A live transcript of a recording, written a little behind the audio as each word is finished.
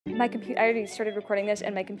My computer, I already started recording this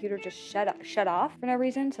and my computer just shut off for no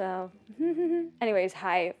reason, so. Anyways,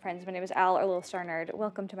 hi friends, my name is Al or Lilstarnerd.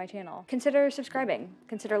 Welcome to my channel. Consider subscribing,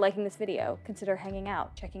 consider liking this video, consider hanging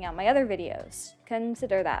out, checking out my other videos.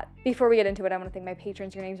 Consider that. Before we get into it, I want to thank my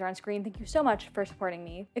patrons. Your names are on screen. Thank you so much for supporting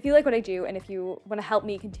me. If you like what I do and if you want to help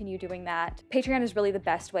me continue doing that, Patreon is really the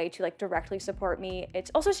best way to like directly support me.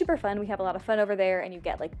 It's also super fun. We have a lot of fun over there and you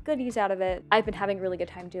get like goodies out of it. I've been having a really good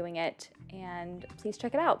time doing it and please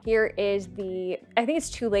check it out. Here is the, I think it's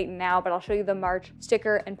too late now, but I'll show you the March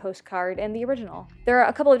sticker and postcard and the original. There are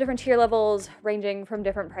a couple of different tier levels ranging from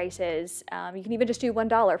different prices. You can even just do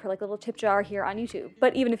 $1 for like a little tip jar here on YouTube.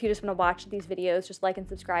 But even if you just want to watch these videos, just like and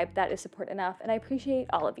subscribe. That is support enough, and I appreciate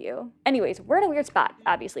all of you. Anyways, we're in a weird spot,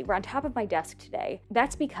 obviously. We're on top of my desk today.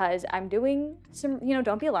 That's because I'm doing some,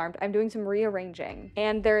 don't be alarmed, I'm doing some rearranging,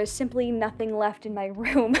 and there is simply nothing left in my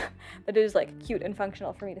room that is like cute and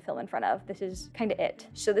functional for me to film in front of. This is kind of it.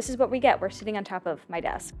 So this is what we get. We're sitting on top of my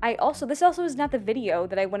desk. This also is not the video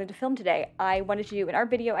that I wanted to film today. I wanted to do an art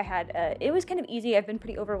video. I had, it was kind of easy. I've been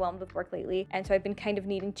pretty overwhelmed with work lately, and so I've been kind of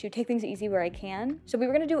needing to take things easy where I can. So we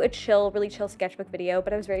were gonna do a really chill sketchbook video,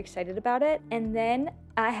 but I was very excited about it. And then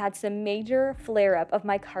I had some major flare-up of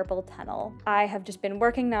my carpal tunnel. I have just been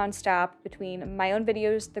working nonstop between my own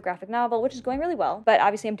videos, the graphic novel, which is going really well, but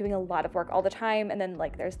obviously I'm doing a lot of work all the time, and then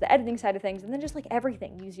like there's the editing side of things, and then just like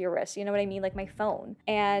everything, use your wrist, you know what I mean? Like my phone.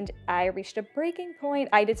 And I reached a breaking point.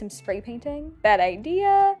 I did some spray painting, bad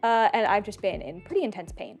idea, and I've just been in pretty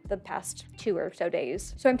intense pain the past 2 or so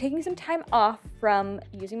days. So I'm taking some time off from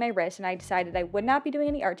using my wrist, and I decided I would not be doing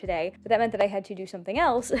any art today, but that meant that I had to do something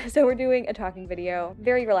else. So we're doing a talking video.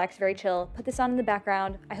 Very relaxed, very chill. Put this on in the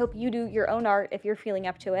background. I hope you do your own art if you're feeling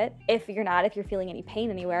up to it. If you're not, if you're feeling any pain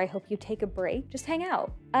anywhere, I hope you take a break. Just hang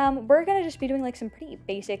out. We're gonna just be doing like some pretty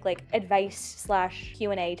basic like advice /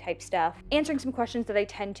 Q&A type stuff. Answering some questions that I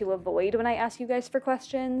tend to avoid when I ask you guys for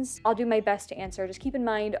questions. I'll do my best to answer. Just keep in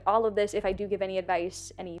mind all of this, if I do give any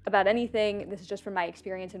advice about anything, this is just from my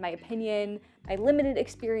experience and my opinion, my limited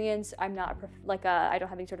experience. I'm not I don't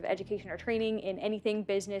have any sort of education or training in anything,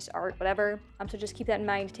 business, art, whatever. So just keep that in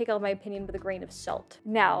mind. Take all of my opinion with a grain of salt.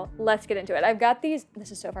 Now, let's get into it. I've got these,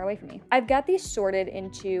 this is so far away from me. I've got these sorted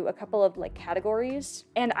into a couple of like categories,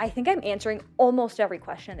 and I think I'm answering almost every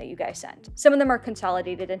question that you guys sent. Some of them are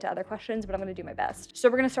consolidated into other questions, but I'm gonna do my best. So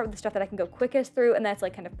we're gonna start with the stuff that I can go quickest through, and that's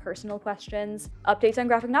like kind of personal questions. Updates on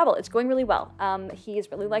graphic novel. It's going really well. He is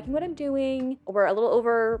really liking what I'm doing. We're a little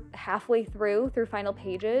over halfway through final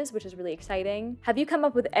pages, which is really exciting. Have you come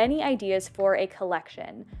up with any ideas for a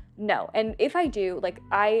collection? No. And if I do, like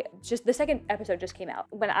the second episode just came out.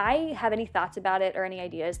 When I have any thoughts about it or any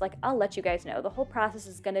ideas, like I'll let you guys know. The whole process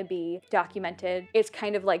is gonna be documented. It's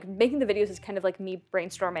kind of like making the videos is kind of like me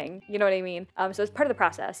brainstorming, you know what I mean? So it's part of the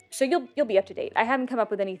process. So you'll be up to date. I haven't come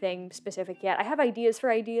up with anything specific yet. I have ideas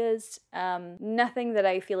for ideas, nothing that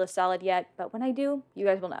I feel is solid yet, but when I do, you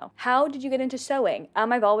guys will know. How did you get into sewing?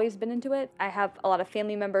 I've always been into it. I have a lot of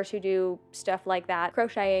family members who do stuff like that,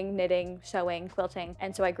 crocheting, knitting, sewing, quilting,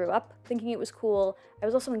 and so I grew up thinking it was cool. I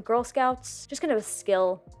was also in Girl Scouts, just kind of a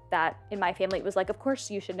skill that in my family it was like, of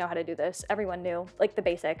course you should know how to do this. Everyone knew, like the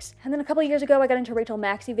basics. And then a couple of years ago, I got into Rachel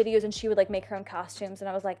Maxey videos and she would like make her own costumes. And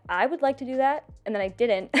I was like, I would like to do that. And then I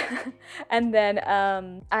didn't. And then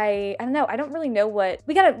I don't know, I don't really know what,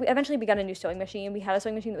 eventually we got a new sewing machine. We had a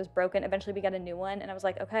sewing machine that was broken. Eventually we got a new one. And I was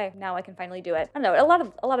like, okay, now I can finally do it. I don't know,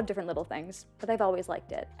 a lot of different little things, but I've always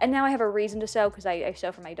liked it. And now I have a reason to sew because I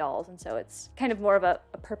sew for my dolls. And so it's kind of more of a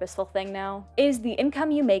purposeful thing now. Is the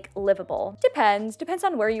income you make livable? Depends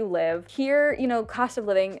on where you live. Here, cost of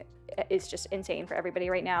living is just insane for everybody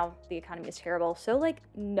right now. The economy is terrible. So like,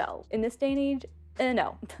 no. In this day and age,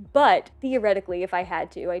 no. But theoretically, if I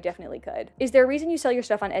had to, I definitely could. Is there a reason you sell your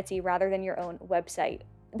stuff on Etsy rather than your own website?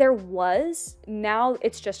 There was, now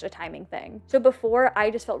it's just a timing thing. So before, I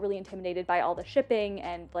just felt really intimidated by all the shipping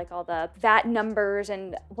and like all the VAT numbers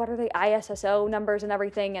and what are the ISSO numbers and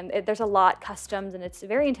everything. And there's a lot customs and it's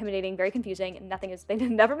very intimidating, very confusing, and they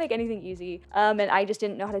never make anything easy. And I just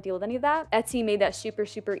didn't know how to deal with any of that. Etsy made that super,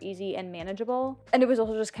 super easy and manageable. And it was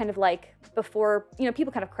also just kind of like before,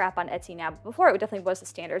 people kind of crap on Etsy now, but before it definitely was the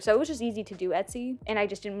standard. So it was just easy to do Etsy. And I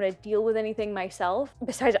just didn't want to deal with anything myself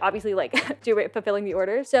besides obviously like fulfilling the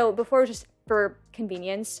orders. So before it was just for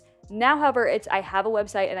convenience. Now, however, I have a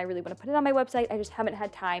website and I really want to put it on my website. I just haven't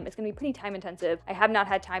had time. It's going to be pretty time intensive. I have not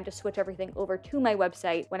had time to switch everything over to my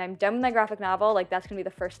website. When I'm done with my graphic novel, like that's going to be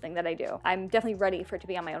the first thing that I do. I'm definitely ready for it to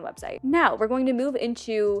be on my own website. Now we're going to move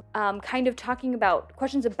into kind of talking about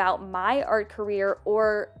questions about my art career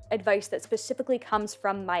or advice that specifically comes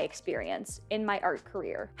from my experience in my art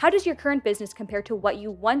career. How does your current business compare to what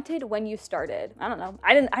you wanted when you started? I don't know.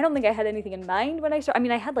 I don't think I had anything in mind when I started. I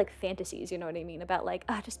mean, I had like fantasies, you know what I mean? About like,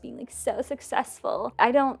 just being like so successful.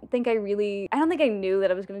 I don't think I knew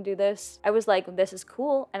that I was going to do this. I was like, this is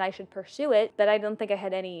cool and I should pursue it, but I don't think I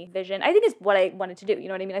had any vision. I think it's what I wanted to do. You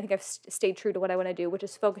know what I mean? I think I've stayed true to what I want to do, which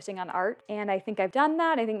is focusing on art. And I think I've done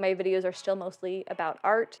that. I think my videos are still mostly about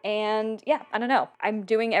art. And yeah, I don't know. I'm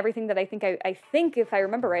doing everything that I think if I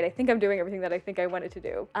remember right, I think I'm doing everything that I think I wanted to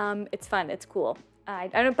do. It's fun. It's cool.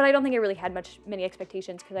 But I don't think I really had many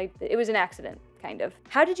expectations because it was an accident, kind of.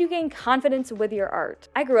 How did you gain confidence with your art?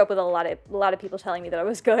 I grew up with a lot of people telling me that I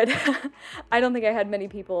was good. I don't think I had many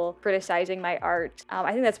people criticizing my art.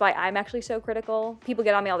 I think that's why I'm actually so critical. People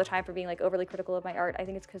get on me all the time for being like overly critical of my art. I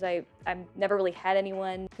think it's because I've never really had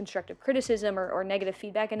anyone constructive criticism or negative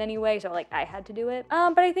feedback in any way, so like I had to do it.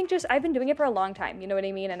 But I think I've been doing it for a long time, you know what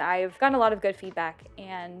I mean? And I've gotten a lot of good feedback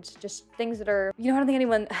and just things that are, I don't think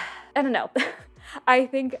anyone, I don't know. I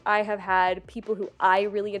think I have had people who I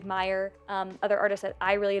really admire, other artists that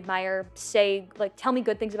I really admire, say, like, tell me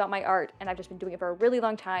good things about my art, and I've just been doing it for a really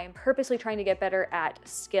long time, purposely trying to get better at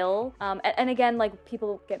skill. And again, like,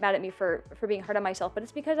 people get mad at me for being hard on myself, but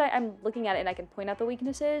it's because I'm looking at it and I can point out the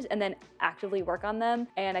weaknesses and then actively work on them,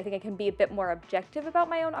 and I think I can be a bit more objective about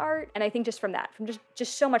my own art. And I think just from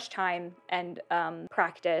just so much time and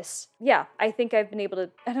practice, yeah, I think I've been able to,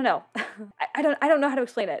 I don't know, I don't know how to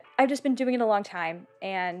explain it. I've just been doing it a long time,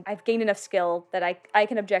 and I've gained enough skill that I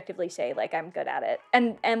can objectively say, like, I'm good at it.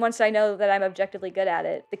 And once I know that I'm objectively good at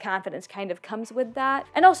it, the confidence kind of comes with that.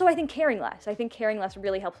 And also, I think caring less. I think caring less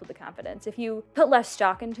really helps with the confidence. If you put less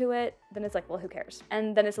stock into it, then it's like, well, who cares?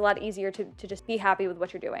 And then it's a lot easier to just be happy with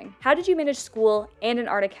what you're doing. How did you manage school and an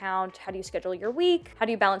art account? How do you schedule your week? How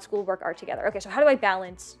do you balance school, work, art together? Okay, so how do I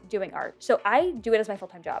balance doing art? So I do it as my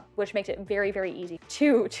full-time job, which makes it very, very easy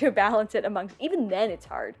to balance it amongst, even then it's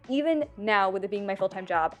hard. Even now with it being my full-time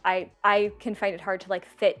job, I can find it hard to like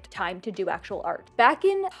fit time to do actual art. Back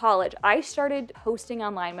in college, I started posting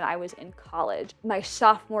online when I was in college, my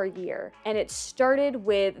sophomore year. And it started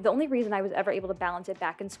with, the only reason I was ever able to balance it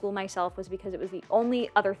back in school myself was because it was the only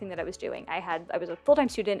other thing that I was doing. I was a full-time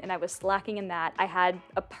student and I was slacking in that. I had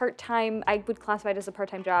a part-time, I would classify it as a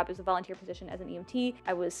part-time job, as a volunteer position as an EMT.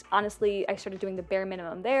 I started doing the bare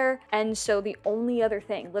minimum there. And so the only other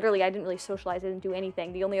thing, literally I didn't really socialize, I didn't do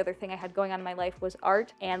anything. The only other thing I had going on in my life was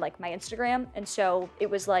art and like my Instagram. And so it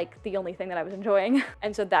was like the only thing that I was enjoying.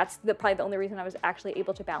 And so that's probably the only reason I was actually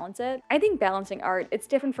able to balance it. I think balancing art, it's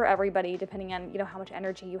different for everybody depending on, how much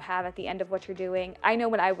energy you have at the end of what you're doing. I know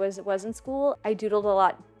when I was in school, I doodled a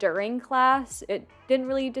lot during class. It didn't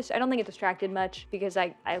really I don't think it distracted much because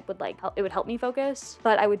it would help me focus,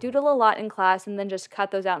 but I would doodle a lot in class and then just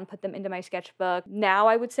cut those out and put them into my sketchbook. Now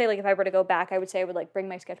I would say, like, if I were to go back, I would say I would like bring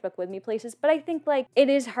my sketchbook with me places, but I think like it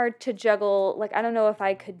is hard to juggle. Like, I don't know if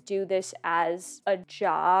I could do this as a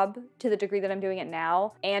job to the degree that I'm doing it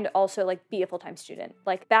now and also like be a full-time student.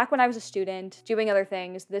 Like back when I was a student doing other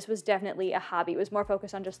things, this was definitely a hobby. It was more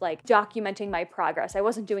focused on just like documenting my progress. I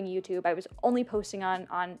wasn't doing YouTube. I was only posting on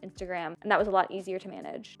Instagram, and that was a lot easier to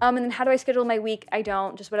manage. And then how do I schedule my week? I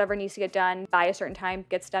don't, just whatever needs to get done by a certain time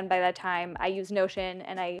gets done by that time. I use Notion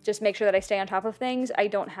and I just make sure that I stay on top of things. I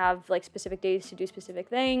don't have like specific days to do specific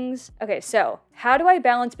things. Okay, so how do I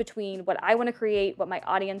balance between what I want to create, what my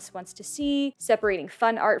audience wants to see, separating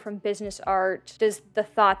fun art from business art? Does the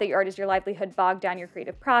thought that your art is your livelihood bog down your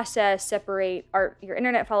creative process? Separate art your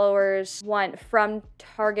internet followers want from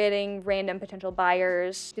targeting random potential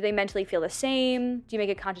buyers? Do they mentally feel the same? Do you make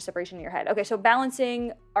a conscious separation in your head? Okay, so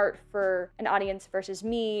balancing art for an audience versus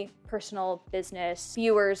me, personal, business,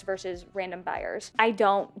 viewers versus random buyers. I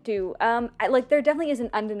don't do, there definitely is an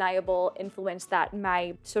undeniable influence that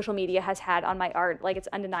my social media has had on my art. Like, it's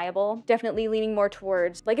undeniable. Definitely leaning more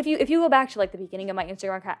towards, like, if you go back to like the beginning of my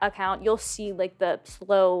Instagram account, you'll see like the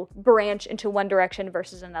slow branch into one direction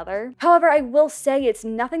versus another. However, I will say it's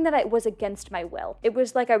nothing that I was against my will. It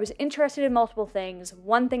was like I was interested in multiple things.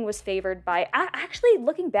 One thing was favored by, actually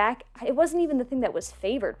looking back, it wasn't even the thing that was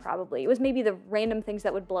favored. favored probably. It was maybe the random things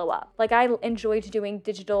that would blow up. Like I enjoyed doing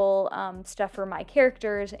digital stuff for my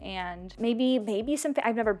characters, and maybe some,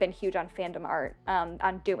 I've never been huge on fandom art,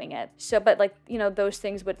 on doing it. So, but like, you know, those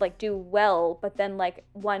things would like do well, but then like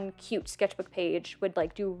one cute sketchbook page would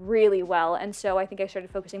like do really well. And so I think I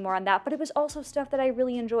started focusing more on that, but it was also stuff that I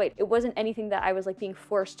really enjoyed. It wasn't anything that I was like being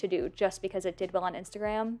forced to do just because it did well on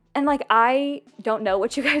Instagram. And like, I don't know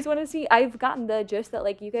what you guys want to see. I've gotten the gist that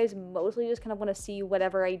like you guys mostly just kind of want to see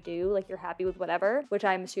whatever I do, like you're happy with whatever, which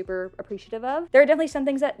I'm super appreciative of. There are definitely some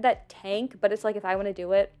things that tank, but it's like, if I want to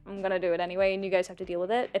do it, I'm gonna do it anyway, and you guys have to deal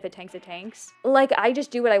with it. If it tanks, it tanks. Like, I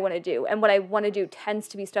just do what I want to do, and what I want to do tends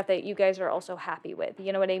to be stuff that you guys are also happy with.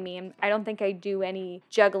 You know what I mean? I don't think I do any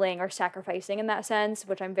juggling or sacrificing in that sense,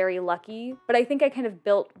 which I'm very lucky, but I think I kind of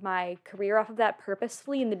built my career off of that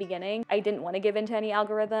purposefully in the beginning. I didn't want to give into any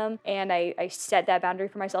algorithm, and I set that boundary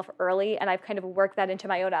for myself early, and I've kind of worked that into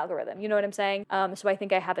my own algorithm. You know what I'm saying? So I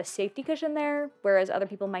think I have a safety cushion there, whereas other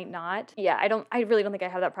people might not. Yeah, I really don't think I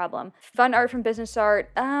have that problem. Fun art from business art,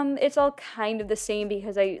 it's all kind of the same,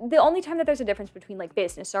 because the only time that there's a difference between like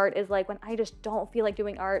business art is like when I just don't feel like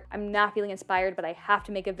doing art. I'm not feeling inspired, but I have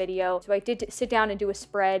to make a video. So I did sit down and do a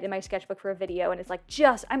spread in my sketchbook for a video, and it's like,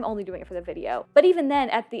 I'm only doing it for the video. But even then,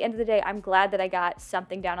 at the end of the day, I'm glad that I got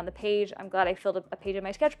something down on the page. I'm glad I filled a page in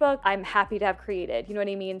my sketchbook. I'm happy to have created, you know what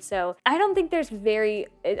I mean? So I don't think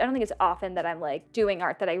it's often that I'm like doing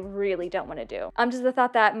art that I really don't want to do. Just the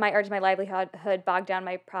thought that my art is my livelihood bogged down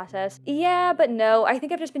my process. Yeah, but no, I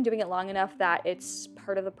think I've just been doing it long enough that it's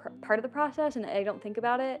part of the process, and I don't think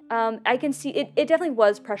about it. I can see it definitely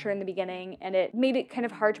was pressure in the beginning, and it made it kind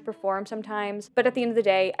of hard to perform sometimes. But at the end of the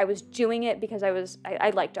day, I was doing it because I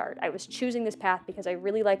liked art. I was choosing this path because I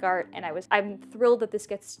really like art, and I'm thrilled that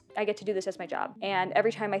I get to do this as my job. And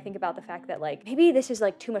every time I think about the fact that like maybe this is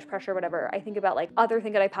like too much pressure or whatever, I think about like other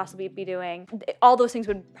things that I possibly be doing. All those things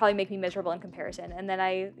would probably make me miserable in comparison. And then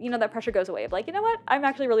that pressure goes away of like, you know what? I'm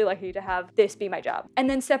actually really lucky to have this be my job. And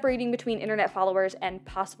then separating between internet followers and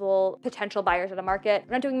potential buyers at a market.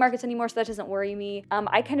 I'm not doing markets anymore, so that doesn't worry me.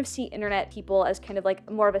 I kind of see internet people as kind of like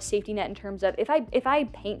more of a safety net in terms of if I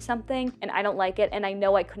paint something and I don't like it and I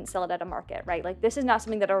know I couldn't sell it at a market, right? Like this is not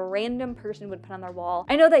something that a random person would put on their wall.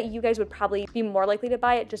 I know that you guys would probably be more likely to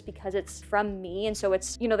buy it just because it's from me, and so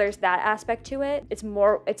it's, you know, there's that aspect to it. It's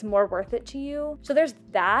more worth it to you. So there's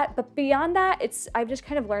that, but beyond that, I've just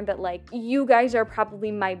kind of learned that like you guys are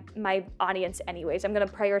probably my audience anyways. I'm gonna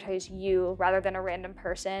prioritize you rather than a random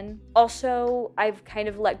person. Also, I've kind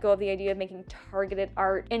of let go of the idea of making targeted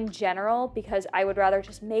art in general, because I would rather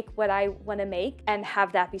just make what I want to make and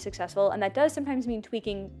have that be successful. And that does sometimes mean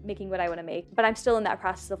making what I want to make, but I'm still in that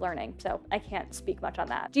process of learning, so I can't speak much on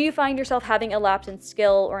that. Do you find yourself having a lapse in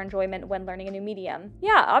skill or enjoyment when learning a new medium?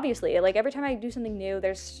 Yeah, obviously. Like every time I do something new,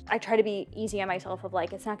 I try to be easy on myself of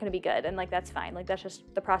like, it's not going to be good, and like that's fine. Like that's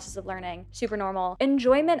just the process of learning. Super normal.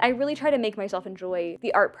 Enjoyment, I really try to make myself enjoy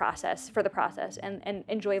the art process for the process and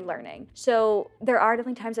enjoy learning. So there are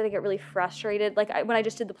definitely times that I get really frustrated. Like when I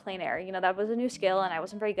just did the plein air, you know, that was a new skill and I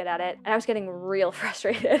wasn't very good at it, and I was getting real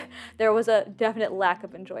frustrated. There was a definite lack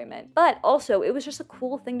of enjoyment, but also it was just a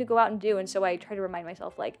cool thing to go out and do. And so I try to remind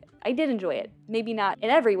myself like I did enjoy it. Maybe not in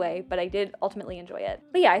every way, but I did ultimately enjoy it.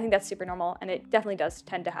 But yeah, I think that's super normal, and it definitely does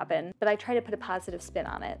tend to happen, but I try to put a positive spin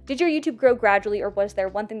on it. Did your YouTube grow gradually, or was there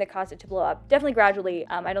one thing that caused it to blow up? Definitely gradually.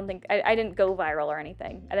 I didn't go viral or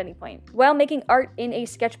anything at any point. While making art in a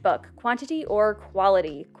sketchbook, quantity or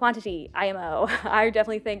quality? Quantity, IMO. I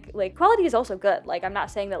definitely think like quality is also good. Like I'm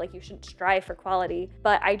not saying that like you shouldn't strive for quality,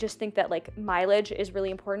 but I just think that like mileage is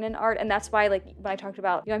really important in art. And that's why like when I talked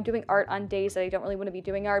about, you know, I'm doing art on days that I don't really want to be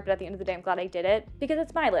doing art, but at the end of the day, I'm glad I did it, because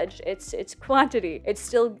it's mileage. It's quantity. It's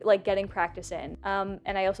still like getting practice in.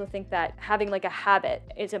 And I also think that having like a habit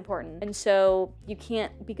is important. And so you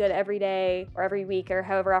can't be good every day or every week or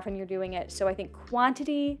however often you're doing it. So I think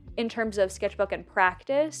quantity in terms of sketchbook and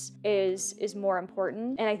practice is more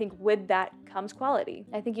important. And I think with that comes quality.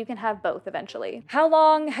 I think you can have both eventually. How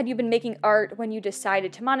long had you been making art when you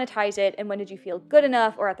decided to monetize it, and when did you feel good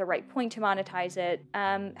enough or at the right point to monetize it?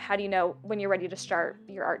 How do you know when you're ready to start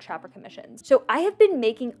your art shop or commissions? So I have been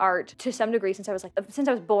making art to some degree since I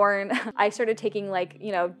was born. I started taking like,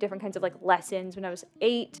 you know, different kinds of like lessons when I was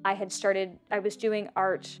 8. I was doing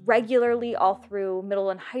art regularly all through middle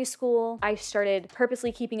and high school. I started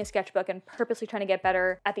purposely keeping a sketchbook and purposely trying to get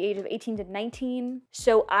better at the age of 18 to 19.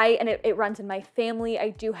 So it runs in my family. I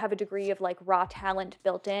do have a degree of like raw talent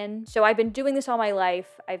built in. So I've been doing this all my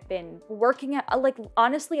life. I've been working at,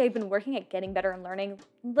 honestly, I've been working at getting better and learning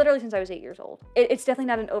literally since I was 8 years old. It's definitely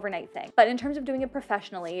not an overnight thing. But in terms of doing it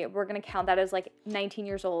professionally, we're gonna count that as like 19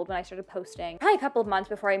 years old when I started posting. Probably a couple of months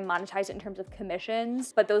before I monetized it in terms terms of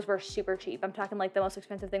commissions, but those were super cheap. I'm talking like the most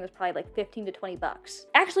expensive thing was probably like 15 to 20 bucks.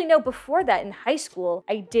 Actually, no, before that in high school,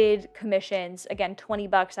 I did commissions. Again, 20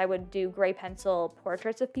 bucks. I would do gray pencil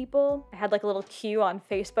portraits of people. I had like a little queue on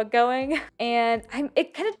Facebook going, and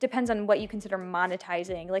it kind of depends on what you consider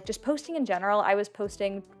monetizing. Like just posting in general, I was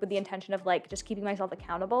posting with the intention of like just keeping myself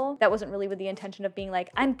accountable. That wasn't really with the intention of being like,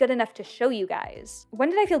 I'm good enough to show you guys. When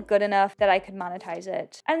did I feel good enough that I could monetize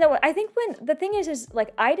it? I don't know. I think when the thing is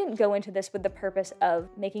like, I didn't go into this with the purpose of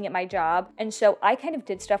making it my job. And so I kind of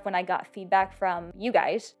did stuff when I got feedback from you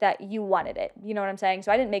guys that you wanted it. You know what I'm saying?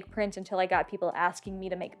 So I didn't make prints until I got people asking me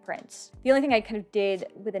to make prints. The only thing I kind of did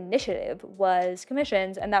with initiative was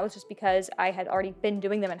commissions. And that was just because I had already been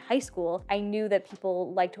doing them in high school. I knew that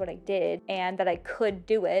people liked what I did and that I could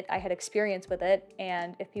do it. I had experience with it.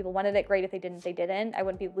 And if people wanted it, great. If they didn't, they didn't. I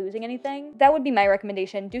wouldn't be losing anything. That would be my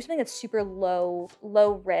recommendation. Do something that's super low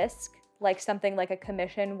risk, like something like a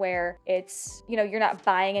commission where it's, you know, you're not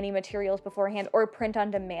buying any materials beforehand, or print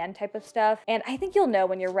on demand type of stuff. And I think you'll know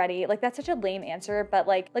when you're ready. Like that's such a lame answer, but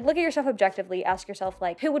like look at yourself objectively, ask yourself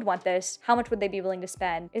like, who would want this? How much would they be willing to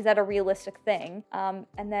spend? Is that a realistic thing? And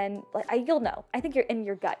then like you'll know. I think you're in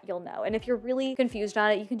your gut, you'll know. And if you're really confused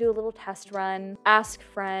on it, you can do a little test run, ask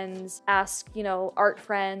friends, ask, you know, art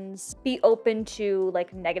friends, be open to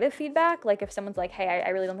like negative feedback. Like if someone's like, hey, I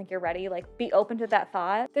really don't think you're ready, like be open to that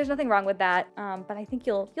thought. There's nothing wrong with that. But I think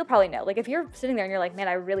you'll probably know. Like if you're sitting there and you're like, man,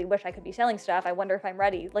 I really wish I could be selling stuff. I wonder if I'm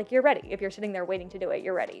ready. Like you're ready. If you're sitting there waiting to do it,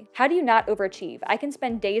 you're ready. How do you not overachieve? I can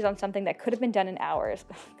spend days on something that could have been done in hours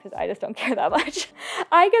because I just don't care that much.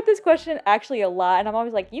 I get this question actually a lot, and I'm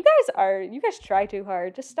always like, you guys try too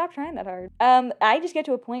hard. Just stop trying that hard. I just get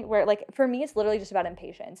to a point where like, for me, it's literally just about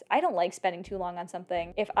impatience. I don't like spending too long on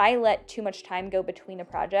something. If I let too much time go between a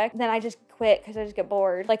project, then I just quit because I just get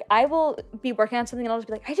bored. Like I will be working on something and I'll just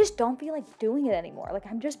be like, I just don't feel like doing it anymore. Like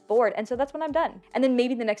I'm just bored. And so that's when I'm done. And then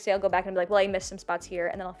maybe the next day I'll go back and be like, well, I missed some spots here,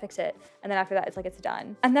 and then I'll fix it. And then after that, it's like, it's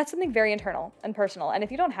done. And that's something very internal and personal. And if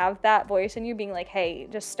you don't have that voice in you being like, hey,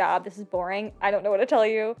 just stop, this is boring, I don't know what to tell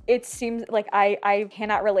you. It seems like I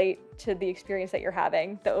cannot relate to the experience that you're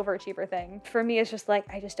having, the overachiever thing. For me, it's just like,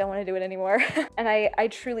 I just don't want to do it anymore. And I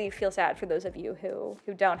truly feel sad for those of you who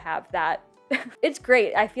don't have that. It's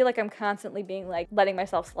great. I feel like I'm constantly being like, letting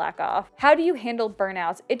myself slack off. How do you handle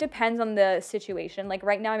burnouts? It depends on the situation. Like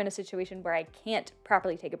right now I'm in a situation where I can't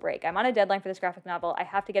properly take a break. I'm on a deadline for this graphic novel. I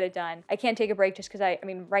have to get it done. I can't take a break just because I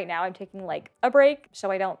mean, right now I'm taking like a break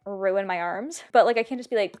so I don't ruin my arms. But like, I can't just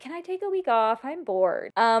be like, can I take a week off? I'm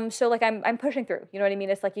bored. So like I'm pushing through, you know what I mean?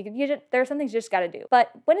 It's like, there are some things you just gotta do.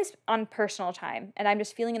 But when it's on personal time and I'm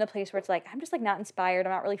just feeling in a place where it's like, I'm just like not inspired,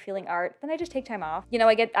 I'm not really feeling art, then I just take time off. You know,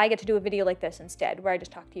 I get to do a video like this instead, where I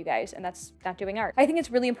just talk to you guys, and that's not doing art. I think it's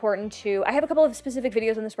really important I have a couple of specific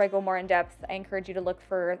videos on this where I go more in depth. I encourage you to look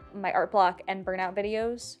for my art block and burnout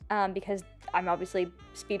videos, because I'm obviously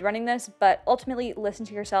speed running this, but ultimately listen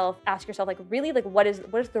to yourself, ask yourself like, really, like what is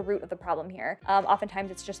the root of the problem here? Oftentimes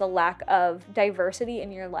it's just a lack of diversity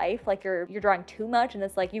in your life. Like you're drawing too much and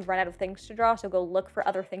it's like you've run out of things to draw, so go look for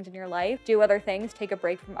other things in your life, do other things, take a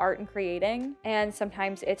break from art and creating. And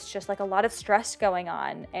sometimes it's just like a lot of stress going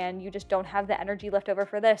on and you just don't have the energy left over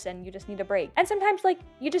for this and you just need a break. And sometimes like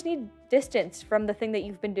you just need distance from the thing that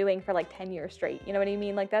you've been doing for like 10 years straight. You know what I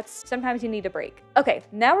mean? Like sometimes you need a break. Okay,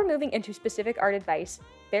 now we're moving into specific art advice.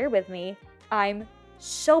 Bear with me. I'm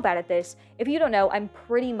so bad at this. If you don't know, I'm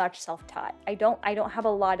pretty much self-taught. I don't have a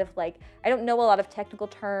lot of like, I don't know a lot of technical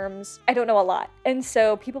terms. I don't know a lot. And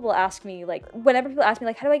so people will ask me like, whenever people ask me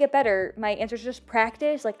like, how do I get better? My answer is just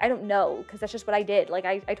practice. Like, I don't know, because that's just what I did. Like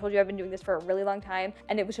I told you I've been doing this for a really long time.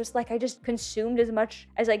 And it was just like, I just consumed as much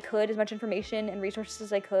as I could, as much information and resources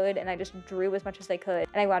as I could. And I just drew as much as I could.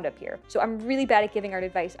 And I wound up here. So I'm really bad at giving art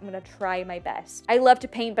advice. I'm gonna try my best. I love to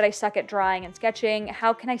paint, but I suck at drawing and sketching.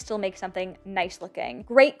 How can I still make something nice looking?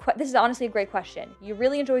 This is honestly a great question. You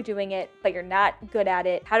really enjoy doing it, but you're not good at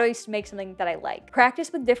it. How do I make something that I like?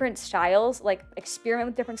 Practice with different styles, like experiment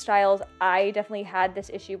with different styles. I definitely had this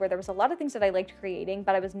issue where there was a lot of things that I liked creating,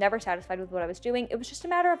 but I was never satisfied with what I was doing. It was just a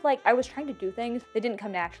matter of like, I was trying to do things that didn't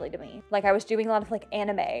come naturally to me. Like I was doing a lot of like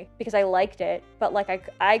anime because I liked it, but like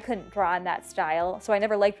I couldn't draw in that style. So I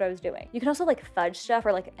never liked what I was doing. You can also like fudge stuff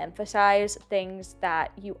or like emphasize things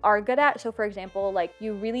that you are good at. So for example, like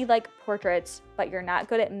you really like portraits, but you're not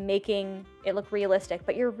good at making making it look realistic,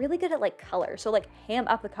 but you're really good at like color. So like ham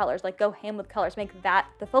up the colors, like go ham with colors, make that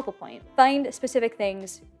the focal point. Find specific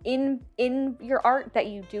things in your art that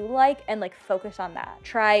you do like and like focus on that.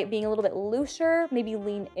 Try being a little bit looser, maybe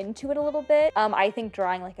lean into it a little bit. I think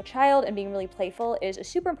drawing like a child and being really playful is a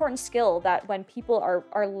super important skill that when people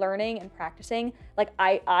are learning and practicing, like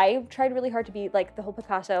I tried really hard to be like the whole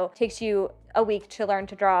Picasso takes you a week to learn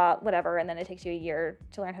to draw whatever, and then it takes you a year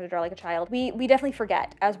to learn how to draw like a child. We definitely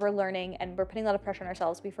forget as we're learning and we're putting a lot of pressure on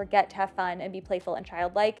ourselves. We forget to have fun and be playful and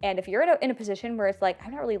childlike. And if you're in a position where it's like,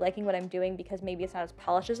 I'm not really liking what I'm doing because maybe it's not as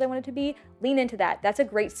polished as I want it to be, lean into that. That's a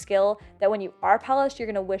great skill that when you are polished, you're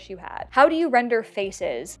gonna wish you had. How do you render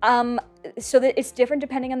faces? So that it's different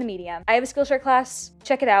depending on the medium. I have a Skillshare class,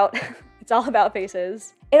 check it out. It's all about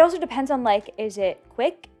faces. It also depends on like, is it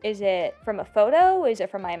quick? Is it from a photo? Is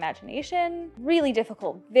it from my imagination? Really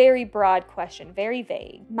difficult, very broad question, very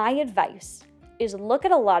vague. My advice is look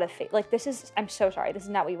at a lot of I'm so sorry, this is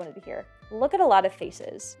not what you wanted to hear. Look at a lot of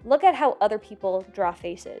faces. Look at how other people draw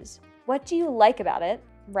faces. What do you like about it?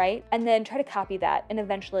 Right? And then try to copy that, and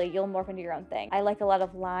eventually you'll morph into your own thing. I like a lot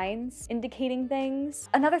of lines indicating things.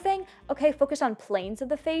 Another thing, okay, focus on planes of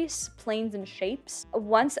the face, planes and shapes.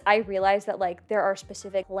 Once I realized that like there are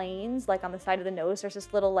specific planes, like on the side of the nose, there's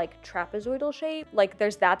this little like trapezoidal shape. Like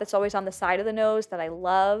there's that's always on the side of the nose that I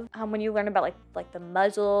love. When you learn about like the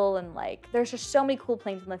muzzle and like, there's just so many cool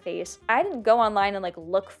planes on the face. I didn't go online and like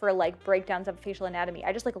look for like breakdowns of facial anatomy.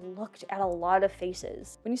 I just like looked at a lot of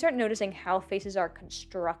faces. When you start noticing how faces are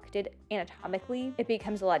constructed anatomically, it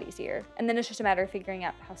becomes a lot easier. And then it's just a matter of figuring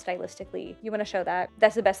out how stylistically you want to show that.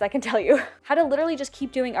 That's the best I can tell you. How to literally just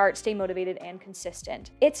keep doing art, stay motivated and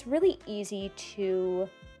consistent. It's really easy to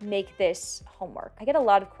make this homework. I get a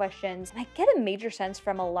lot of questions, and I get a major sense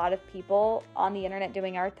from a lot of people on the internet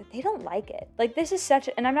doing art that they don't like it. Like this is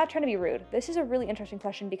and I'm not trying to be rude, this is a really interesting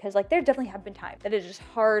question because like there definitely have been times that it's just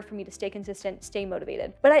hard for me to stay consistent, stay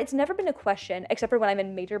motivated. But it's never been a question, except for when I'm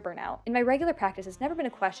in major burnout. In my regular practice, it's never been a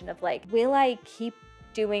question of like, will I keep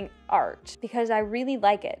doing art because I really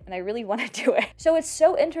like it and I really want to do it. So it's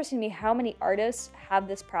so interesting to me how many artists have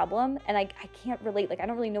this problem, and I can't relate. Like I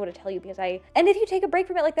don't really know what to tell you because and if you take a break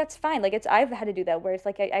from it, like that's fine. Like I've had to do that where it's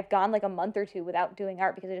like I've gone like a month or two without doing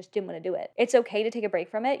art because I just didn't want to do it. It's okay to take a break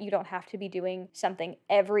from it. You don't have to be doing something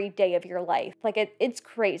every day of your life. Like it's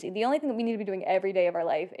crazy. The only thing that we need to be doing every day of our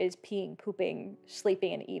life is peeing, pooping,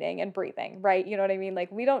 sleeping and eating and breathing, right? You know what I mean? Like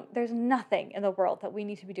there's nothing in the world that we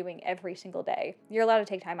need to be doing every single day. You're allowed to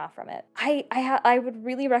take time off from it. I would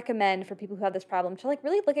really recommend for people who have this problem to like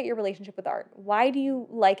really look at your relationship with art. Why do you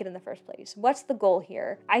like it in the first place? What's the goal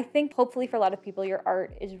here? I think hopefully for a lot of people, your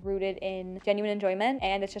art is rooted in genuine enjoyment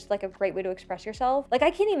and it's just like a great way to express yourself. Like I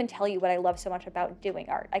can't even tell you what I love so much about doing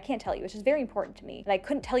art. I can't tell you. It's just very important to me. And I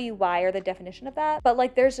couldn't tell you why or the definition of that, but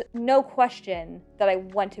like there's no question that I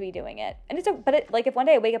want to be doing it. And like if one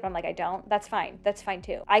day I wake up and I'm like, I don't, that's fine. That's fine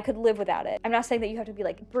too. I could live without it. I'm not saying that you have to be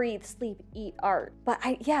like breathe, sleep, eat art, but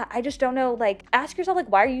I just don't know, like ask yourself like,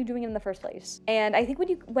 why are you doing it in the first place? And I think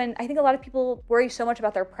when I think a lot of people worry so much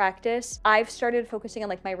about their practice, I've started focusing on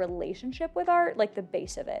like my relationship with art, like the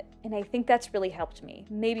base of it. And I think that's really helped me.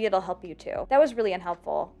 Maybe it'll help you too. That was really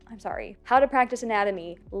unhelpful. I'm sorry. How to practice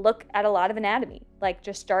anatomy. Look at a lot of anatomy. Like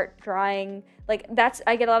just start drawing. Like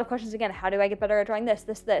I get a lot of questions again. How do I get better at drawing this?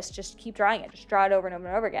 Just keep drawing it. Just draw it over and over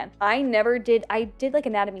and over again. I did like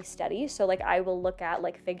anatomy studies. So like I will look at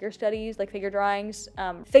like figure studies, like figure drawings,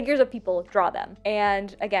 figures of people, draw them.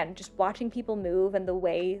 And again, just watching people move and the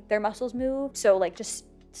way their muscles move. So like just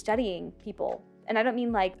studying people. And I don't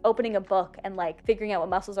mean like opening a book and like figuring out what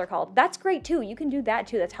muscles are called. That's great too. You can do that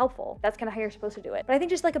too. That's helpful. That's kind of how you're supposed to do it. But I think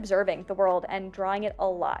just like observing the world and drawing it a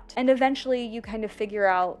lot. And eventually you kind of figure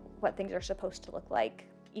out what things are supposed to look like,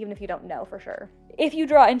 even if you don't know for sure. If you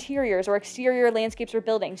draw interiors or exterior landscapes or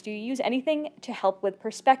buildings, do you use anything to help with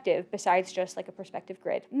perspective besides just like a perspective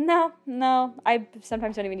grid? No. I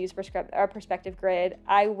sometimes don't even use a perspective grid.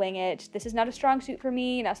 I wing it. This is not a strong suit for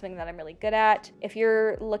me, not something that I'm really good at. If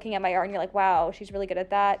you're looking at my art and you're like, wow, she's really good at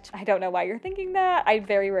that, I don't know why you're thinking that. I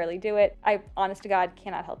very rarely do it. I, honest to God,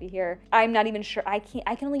 cannot help you here. I'm not even sure. I can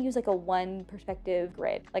only use like a one perspective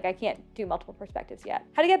grid. Like I can't do multiple perspectives yet.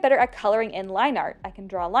 How to get better at coloring in line art. I can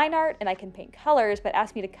draw line art and I can paint color. colors, but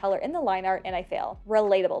ask me to color in the line art and I fail.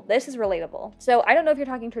 Relatable. This is relatable. So I don't know if you're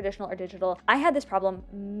talking traditional or digital. I had this problem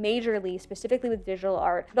majorly, specifically with digital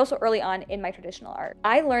art, but also early on in my traditional art.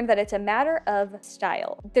 I learned that it's a matter of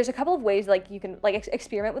style. There's a couple of ways like you can like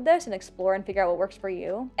experiment with this and explore and figure out what works for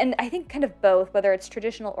you. And I think kind of both, whether it's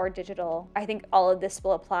traditional or digital, I think all of this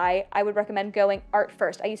will apply. I would recommend going art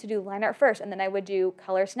first. I used to do line art first and then I would do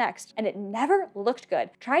colors next, and it never looked good.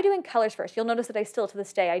 Try doing colors first. You'll notice that I still to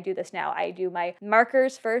this day, I do this now. I do my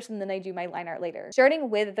markers first and then I do my line art later. Starting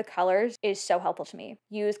with the colors is so helpful to me.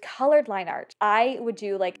 Use colored line art. I would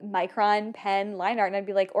do like micron pen line art and I'd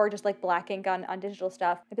be like, or just like black ink on digital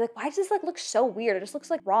stuff. I'd be like, why does this like look so weird? It just looks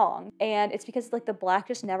like wrong. And it's because like the black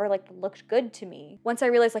just never like looked good to me. Once I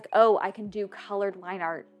realized like, oh, I can do colored line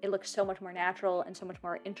art, it looks so much more natural and so much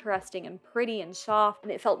more interesting and pretty and soft,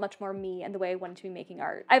 and it felt much more me and the way I wanted to be making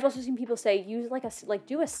art. I've also seen people say use like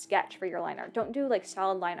do a sketch for your line art. Don't do like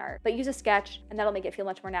solid line art, but use a sketch and that'll make it feel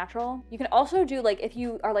much more natural. You can also do like, if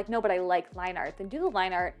you are like, no, but I like line art, then do the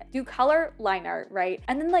line art, do color line art, right?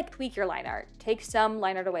 And then like tweak your line art. Take some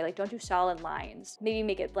line art away, like don't do solid lines. Maybe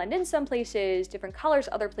make it blend in some places, different colors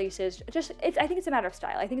other places. I think it's a matter of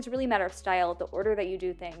style. I think it's really a matter of style, the order that you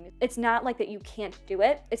do things. It's not like that you can't do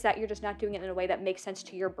it. It's that you're just not doing it in a way that makes sense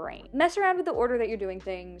to your brain. Mess around with the order that you're doing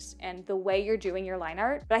things and the way you're doing your line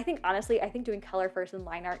art. But I think honestly, I think doing color first and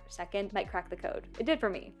line art second might crack the code. It did for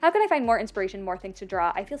me. How can I find more inspiration, more things to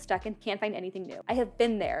draw? I feel stuck and can't find anything new. I have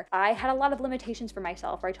been there. I had a lot of limitations for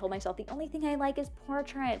myself where I told myself the only thing I like is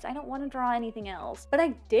portraits. I don't want to draw anything else. But I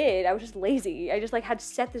did. I was just lazy. I just like had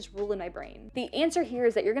set this rule in my brain. The answer here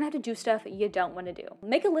is that you're gonna have to do stuff you don't want to do.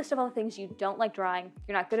 Make a list of all the things you don't like drawing,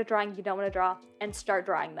 you're not good at drawing, you don't want to draw, and start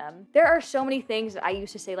drawing them. There are so many things that I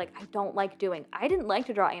used to say like I don't like doing. I didn't like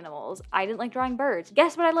to draw animals. I didn't like drawing birds.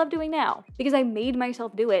 Guess what I love doing now? Because I made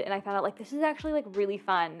myself do it and I found out like this is actually like really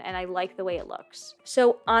fun and I like the way it looks.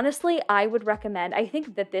 So honestly, I would recommend, I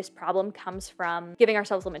think that this problem comes from giving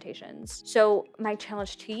ourselves limitations. So my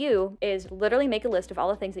challenge to you is literally make a list of all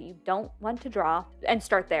the things that you don't want to draw and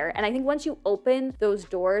start there. And I think once you open those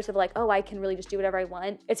doors of like, oh, I can really just do whatever I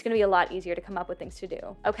want, it's gonna be a lot easier to come up with things to do.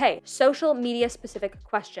 Okay, social media specific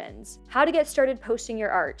questions. How to get started posting your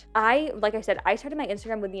art. Like I said, I started my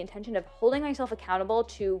Instagram with the intention of holding myself accountable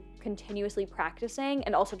to continuously practicing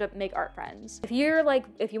and also to make art friends. If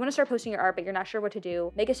you wanna start posting your art, but you're not sure what to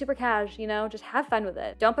do, make it super cash, you know, just have fun with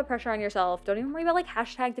it. Don't put pressure on yourself. Don't even worry about like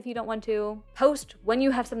hashtags if you don't want to. Post when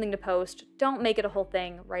you have something to post. Don't make it a whole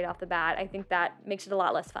thing right off the bat. I think that makes it a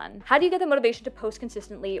lot less fun. How do you get the motivation to post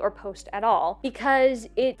consistently or post at all? Because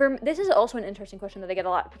this is also an interesting question that I get a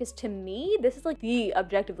lot, because to me, this is like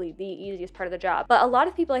objectively the easiest part of the job. But a lot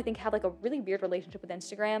of people I think have like a really weird relationship with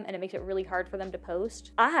Instagram and it makes it really hard for them to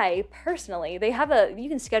post. I personally, you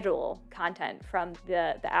can schedule content from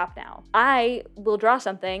the app now. I will draw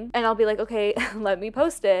something and I'll be like, okay, let me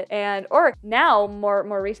post it. Or now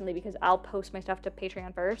more recently, because I'll post my stuff to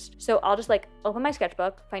Patreon first. So I'll just like open my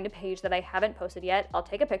sketchbook, find a page that I haven't posted yet. I'll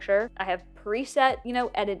take a picture. I have preset, you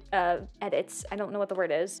know, edits. I don't know what the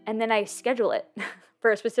word is. And then I schedule it. For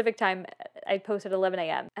a specific time, I post at 11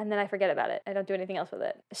 a.m. and then I forget about it. I don't do anything else with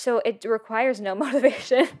it. So it requires no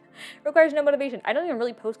motivation. I don't even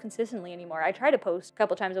really post consistently anymore. I try to post a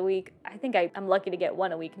couple times a week. I think I'm lucky to get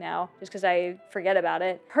one a week now just because I forget about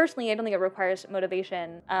it. Personally, I don't think it requires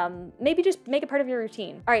motivation. Maybe just make it part of your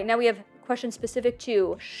routine. All right, now we have question specific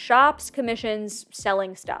to shops, commissions,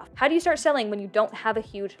 selling stuff. How do you start selling when you don't have a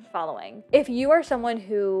huge following? If you are someone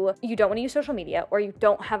who you don't want to use social media or you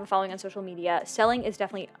don't have a following on social media, selling is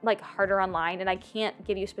definitely like harder online, and I can't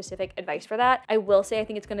give you specific advice for that. I will say I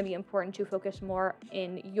think it's going to be important to focus more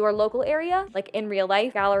in your local area, like in real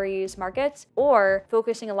life, galleries, markets, or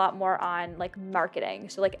focusing a lot more on like marketing.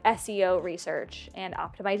 So like SEO research and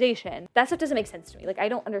optimization. That stuff doesn't make sense to me. Like I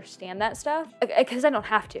don't understand that stuff because I don't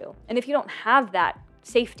have to. And if you don't have that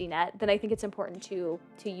safety net, then I think it's important to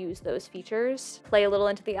use those features, play a little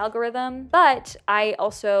into the algorithm. But I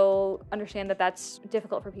also understand that that's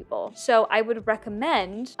difficult for people. So I would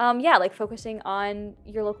recommend, like focusing on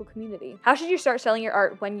your local community. How should you start selling your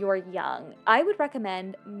art when you're young? I would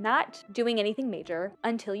recommend not doing anything major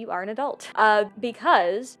until you are an adult,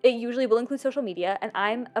 because it usually will include social media, and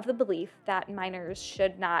I'm of the belief that minors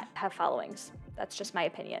should not have followings. That's just my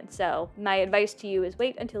opinion. So my advice to you is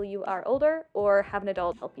wait until you are older or have an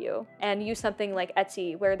adult help you, and use something like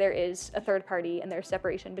Etsy where there is a third party and there's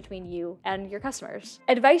separation between you and your customers.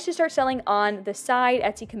 Advice to start selling on the side: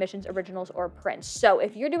 Etsy commissions, originals, or prints. So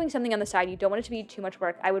if you're doing something on the side, you don't want it to be too much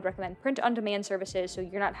work, I would recommend print on demand services so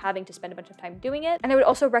you're not having to spend a bunch of time doing it. And I would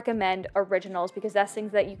also recommend originals, because that's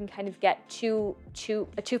things that you can kind of get a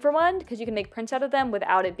 2-for-1, because you can make prints out of them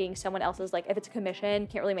without it being someone else's. Like if it's a commission, you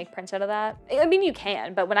can't really make prints out of that. I mean, you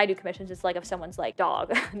can, but when I do commissions, it's like of someone's like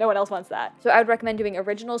dog. No one else wants that. So I would recommend doing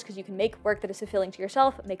originals, because you can make work that is fulfilling to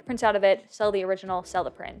yourself, make prints out of it, sell the original, sell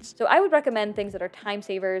the prints. So I would recommend things that are time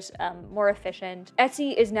savers, more efficient.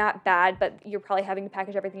 Etsy is not bad, but you're probably having to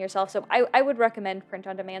package everything yourself. So I would recommend print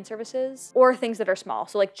on demand services, or things that are small.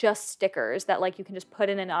 So like just stickers that like you can just put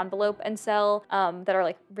in an envelope and sell, that are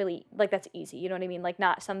like really, like that's easy. You know what I mean? Like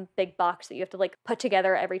not some big box that you have to like put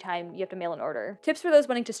together every time you have to mail an order. Tips for those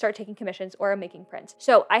wanting to start taking commissions or making prints.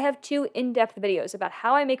 So I have 2 in-depth videos about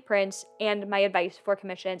how I make prints and my advice for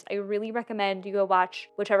commissions. I really recommend you go watch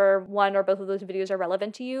whichever one or both of those videos are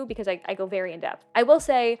relevant to you, because I go very in-depth. I will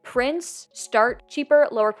say prints start cheaper,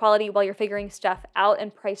 lower quality while you're figuring stuff out,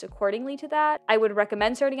 and price accordingly to that. I would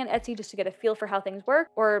recommend starting on Etsy just to get a feel for how things work,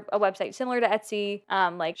 or a website similar to Etsy,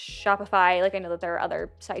 like Shopify. Like I know that there are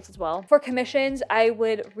other sites as well. For commissions, I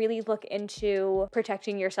would really look into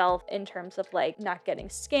protecting yourself in terms of like not getting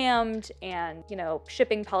scammed and, you know,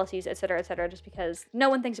 shipping policies, etc., just because no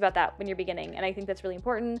one thinks about that when you're beginning. And I think that's really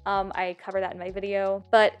important. I cover that in my video.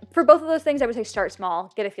 But for both of those things, I would say start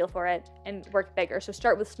small, get a feel for it, and work bigger. So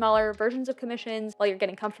start with smaller versions of commissions while you're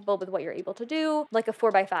getting comfortable with what you're able to do, like a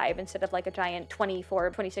 4x5 instead of like a giant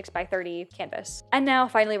 26x30 canvas. And now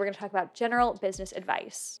finally, we're going to talk about general business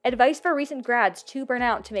advice. Advice for recent grads to burn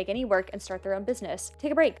out to make any work and start their own business.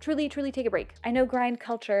 Take a break. Truly take a break. I know grind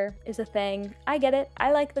culture is a thing. I get it.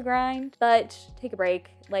 I like the grind, but take a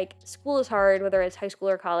break. Like school is hard, whether it's high school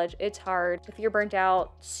or college, it's hard. If you're burnt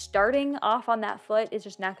out, starting off on that foot is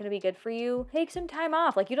just not going to be good for you. Take some time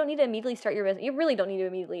off. Like you don't need to immediately start your business. You really don't need to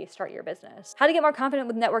immediately start your business. How to get more confident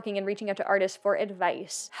with networking and reaching out to artists for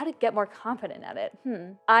advice. How to get more confident at it.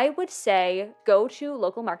 I would say go to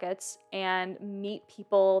local markets and meet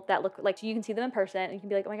people that look like, so you can see them in person and you can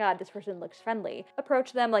be like, oh my God, this person looks friendly.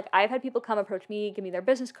 Approach them. Like I've had people come approach me, give me their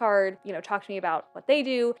business card, you know, talk to me about what they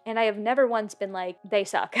do. And I have never once been like, they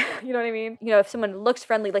suck. You know what I mean? You know, if someone looks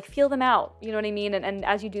friendly, like feel them out, you know what I mean? And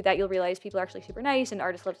as you do that, you'll realize people are actually super nice and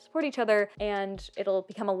artists love to support each other, and it'll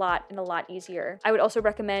become a lot easier. I would also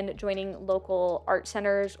recommend joining local art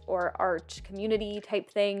centers or art community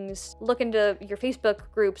type things. Look into your Facebook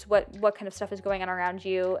groups, what kind of stuff is going on around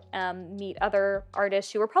you. Meet other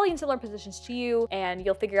artists who are probably in similar positions to you, and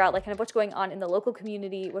you'll figure out like kind of what's going on in the local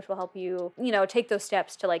community, which will help you, you know, take those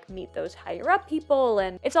steps to like meet those higher up people.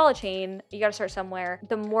 And it's all a chain. You got to start somewhere.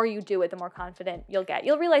 The more you do it, the more confident you'll get.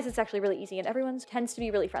 You'll realize it's actually really easy, and everyone tends to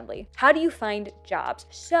be really friendly. How do you find jobs?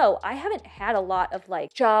 So I haven't had a lot of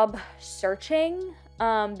like job searching,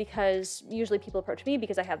 because usually people approach me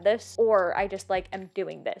because I have this, or I just like am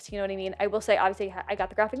doing this, you know what I mean? I will say, obviously I got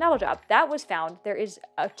the graphic novel job. That was found. There is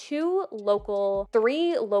 3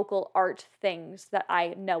 local art things that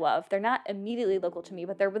I know of. They're not immediately local to me,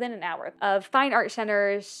 but they're within an hour of fine art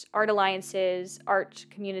centers, art alliances, art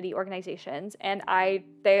community organizations. And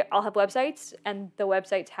they all have websites, and the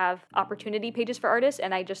websites have opportunity pages for artists.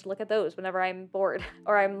 And I just look at those whenever I'm bored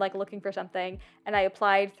or I'm like looking for something, and I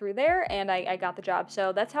applied through there and I got the job.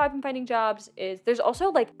 So that's how I've been finding jobs. There's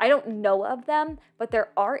also like, I don't know of them, but there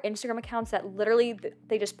are Instagram accounts that literally,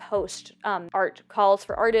 they just post art calls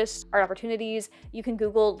for artists, art opportunities. You can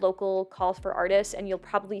Google local calls for artists and you'll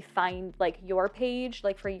probably find like your page,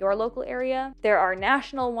 like for your local area. There are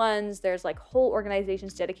national ones. There's like whole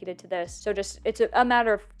organizations dedicated to this. So just, it's a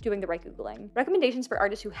matter of doing the right Googling. Recommendations for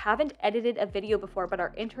artists who haven't edited a video before, but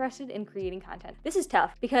are interested in creating content. This is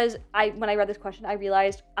tough because when I read this question, I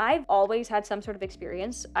realized I've always had some sort of experience.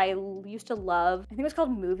 I used to love, I think it was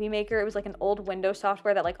called Movie Maker. It was like an old Windows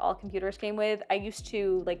software that like all computers came with. I used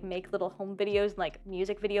to like make little home videos and like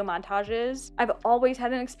music video montages. I've always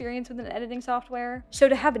had an experience with an editing software. So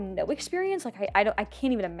to have no experience, like I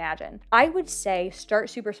can't even imagine. I would say start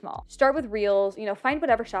super small. Start with Reels, you know, find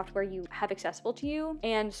whatever software you have accessible to you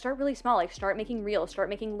and start really small. Like start making reels, start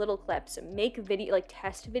making little clips, make video, like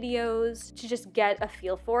test videos to just get a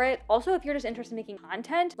feel for it. Also, if you're just interested in making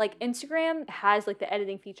content, like Instagram has like the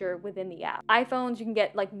editing feature within the app. iPhones, you can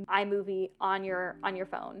get like iMovie on your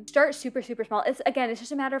phone. Start super small. It's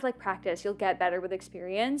just a matter of like practice. You'll get better with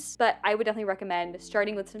experience, but I would definitely recommend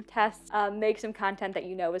starting with some tests. Make some content that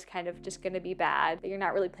you know is kind of just going to be bad, that you're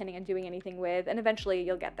not really planning on doing anything with, and eventually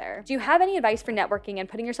you'll get there. Do you have any advice for networking and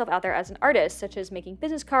putting yourself out there as an artist, such as making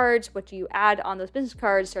business cards? What do you add on those business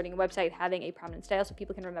cards, starting a website, having a prominent style so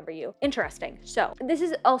people can remember you? Interesting. So this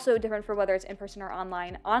is also different for whether it's in person or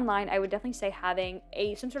online. Online, I would definitely say having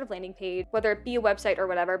some sort of landing page, whether it be a website or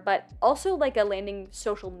whatever, but also like a landing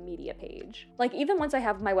social media page. Like even once I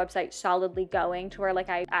have my website solidly going to where like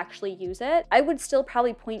I actually use it, I would still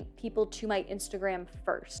probably point people to my Instagram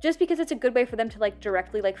first, just because it's a good way for them to like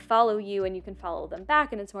directly like follow you, and you can follow them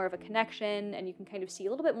back, and it's more of a connection, and you can kind of see a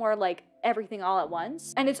little bit more like everything all at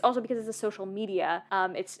once. And it's also because it's a social media,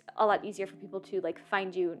 it's a lot easier for people to like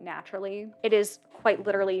find you naturally. It is quite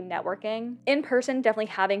literally networking. In person, definitely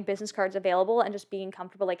having business cards available and just being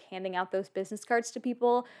comfortable like handing out those business cards to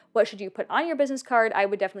people. What should you put on your business card? I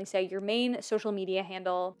would definitely say your main social media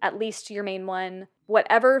handle, at least your main one,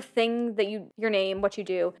 whatever thing that your name, what you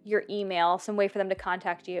do, your email, some way for them to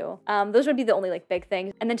contact you. Those would be the only like big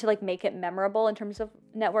things. And then to like make it memorable in terms of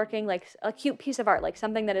networking, like a cute piece of art, like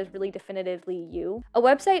something that is really definitively you. A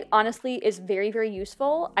website honestly is very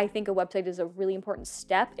useful. I think a website is a really important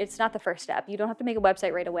step. It's not the first step. You don't have to make a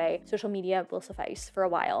website right away. Social media will suffice for a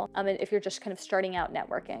while. And if you're just kind of starting out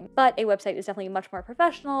networking, but a website is definitely much more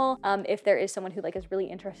professional. If there is someone who like is really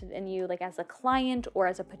interested in you, like as a client or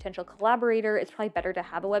as a potential collaborator, it's probably better to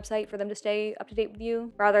have a website for them to stay up to date with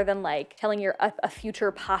you, rather than like telling a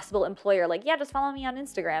future possible employer like, yeah, just follow me on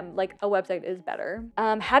Instagram. Like a website is better.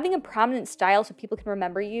 Having a prominent style so people can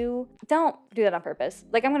remember you, don't do that on purpose.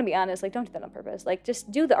 Like I'm gonna be honest, like don't do that on purpose. Like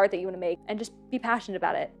just do the art that you want to make and just be passionate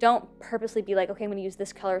about it. Don't purposely be like, okay, I'm gonna use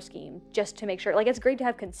this color scheme just to make sure. Like it's great to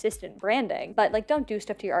have consistent branding, but like don't do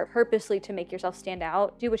stuff to your art purposely to make yourself stand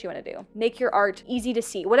out. Do what you want to do. Make your art easy to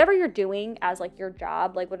see. Whatever you're doing as like your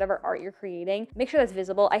job, like whatever art you're creating, make sure that's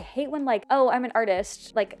visible. I hate when like, oh, I'm an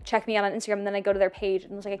artist, like check me out on Instagram, and then I go to their page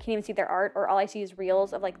and it's like I can't even see their art, or all I see is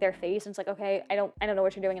reels of like their face, and it's like, okay, I don't know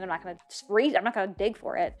what you're doing, and I'm not gonna dig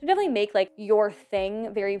for it. So definitely make like your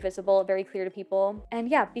thing very visible, very clear to people. And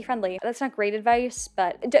yeah, be friendly. That's not great advice,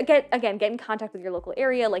 but get in contact with your local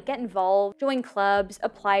area, like get involved, join clubs,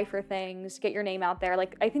 apply for things, get your name out there.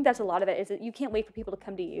 Like I think that's a lot of it, is that you can't wait for people to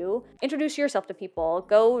come to you. Introduce yourself to people,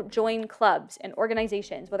 go join clubs and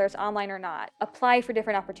organizations, whether it's online or not. Apply for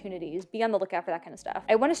different opportunities, be on the lookout for that kind of stuff.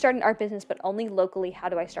 I want to start an art business, but only locally. How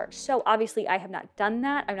do I start? So obviously I have not done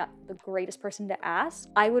that. I'm not the greatest person to ask.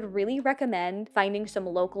 I would really recommend finding some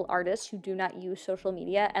local artists who do not use social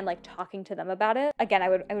media and like talking to them about it. Again, I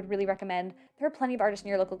would really recommend, there are plenty of artists in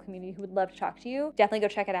your local community who would love to talk to you. Definitely go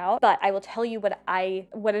check it out. But I will tell you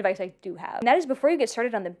what advice I do have. And that is, before you get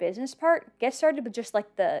started on the business part, get started with just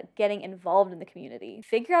like the getting involved in the community.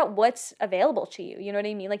 Figure out what's available to you. You know what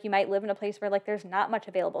I mean? Like you might live in a place where like there's not much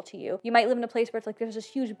available to you. You might live in a place where it's like there's this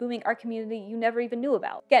huge booming art community you never even knew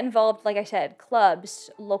about. Get involved, like I said,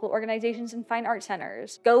 clubs, local organizations, and fine art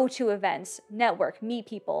centers. Go to events, network, meet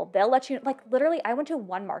people. They'll let you, like literally I went to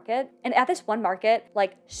one market, and at this one market,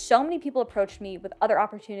 like so many people approached me with other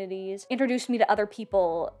opportunities, introduced me to other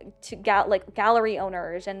people, to gallery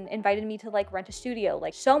owners, and invited me to like rent a studio.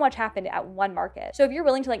 Like so much happened at one market. So if you're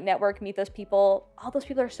willing to like network, meet those people, all those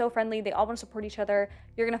people are so friendly. They all want to support each other.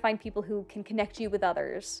 You're gonna find people who can connect you with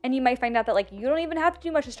others. And you might find out that like you don't even have to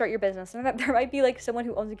do much to start your business, and that there might be like someone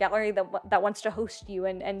who owns a gallery that wants to host you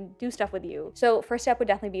and do stuff with you. So first step would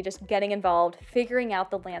definitely be just getting involved, figuring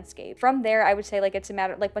out the landscape. From there, I would say like it's a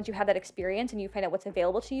matter, like once you have that experience and you find out what's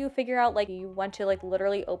available to you, figure out like, do you want to like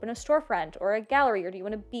literally open a storefront or a gallery, or do you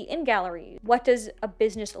want to be in galleries? What does a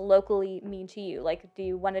business locally mean to you? Like, do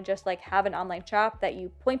you want to just like have an online shop that you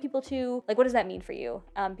point people to? Like, what does that mean for you?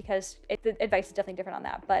 Because the advice is definitely different on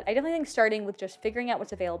that. But I definitely think starting with just figuring out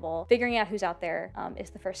what's available, figuring out who's out there, is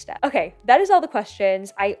the first step. Okay, that is all the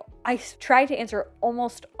questions. I tried to answer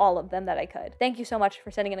almost all of them that I could. Thank you so much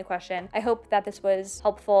for sending in a question. I hope that this was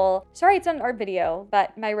helpful. Sorry it's not an art video,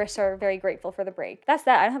 but my wrists are very grateful for the break. That's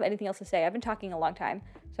that. I don't have anything else to say. I've been talking a long time,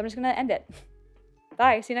 so I'm just gonna end it.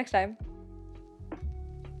 Bye, see you next time.